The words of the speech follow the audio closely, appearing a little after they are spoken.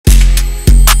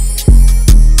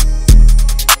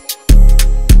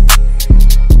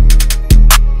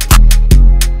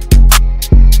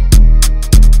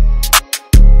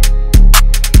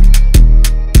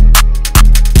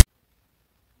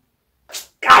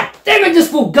Damn it, this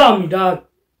fool got me, dog.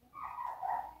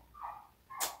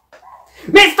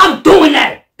 Man, stop doing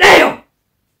that! Damn!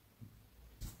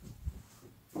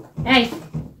 Hey.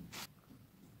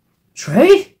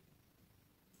 Trey?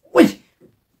 Wait.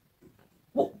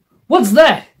 What's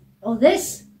that? Oh,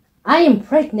 this? I am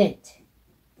pregnant.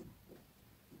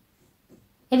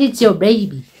 And it's your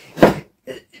baby.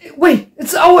 Wait,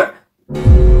 it's our...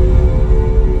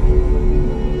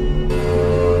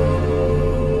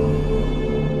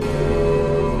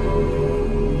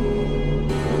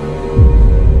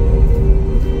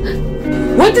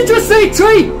 What did you say,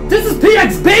 Trey? This is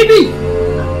PX, baby!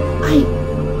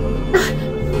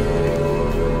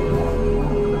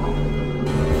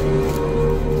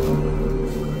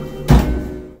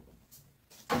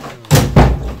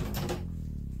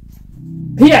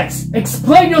 PX,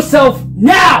 explain yourself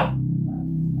now!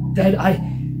 Dad,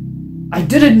 I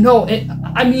didn't know it.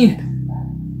 I mean,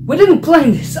 we didn't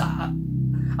plan this.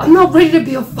 I'm not ready to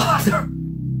be a father.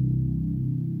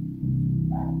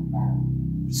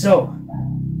 So,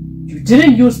 you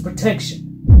didn't use protection.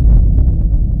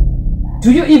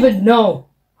 Do you even know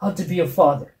how to be a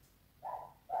father?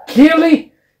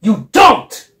 Clearly, you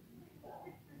don't!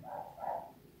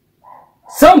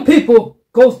 Some people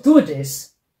go through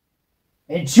this,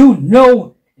 and you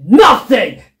know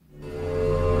nothing!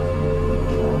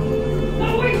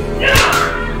 No, wait! No!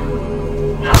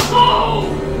 No! No!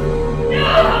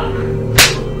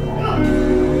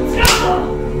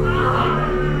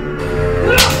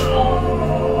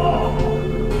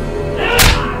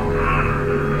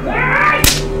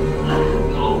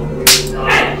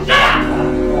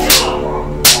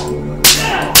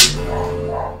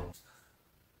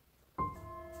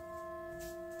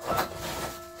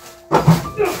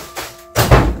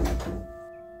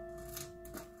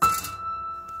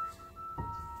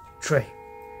 Trey,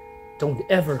 don't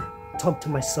ever talk to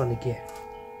my son again.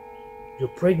 You're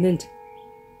pregnant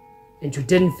and you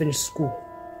didn't finish school.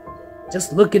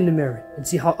 Just look in the mirror and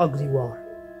see how ugly you are.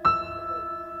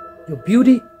 Your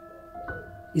beauty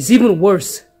is even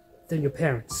worse than your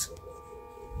parents.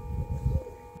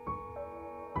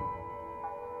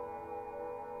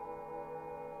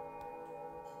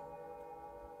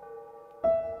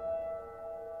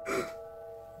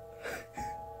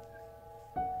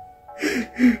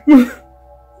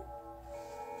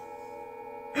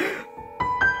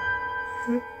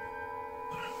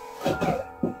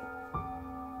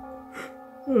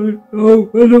 Oh,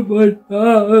 what have I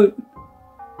done?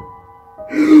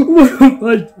 What have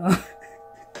I done?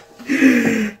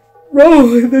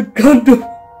 Bro, the condom.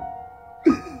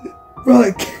 Bro,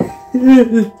 I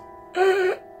can't.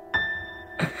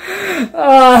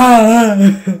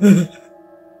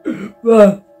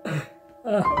 Bro.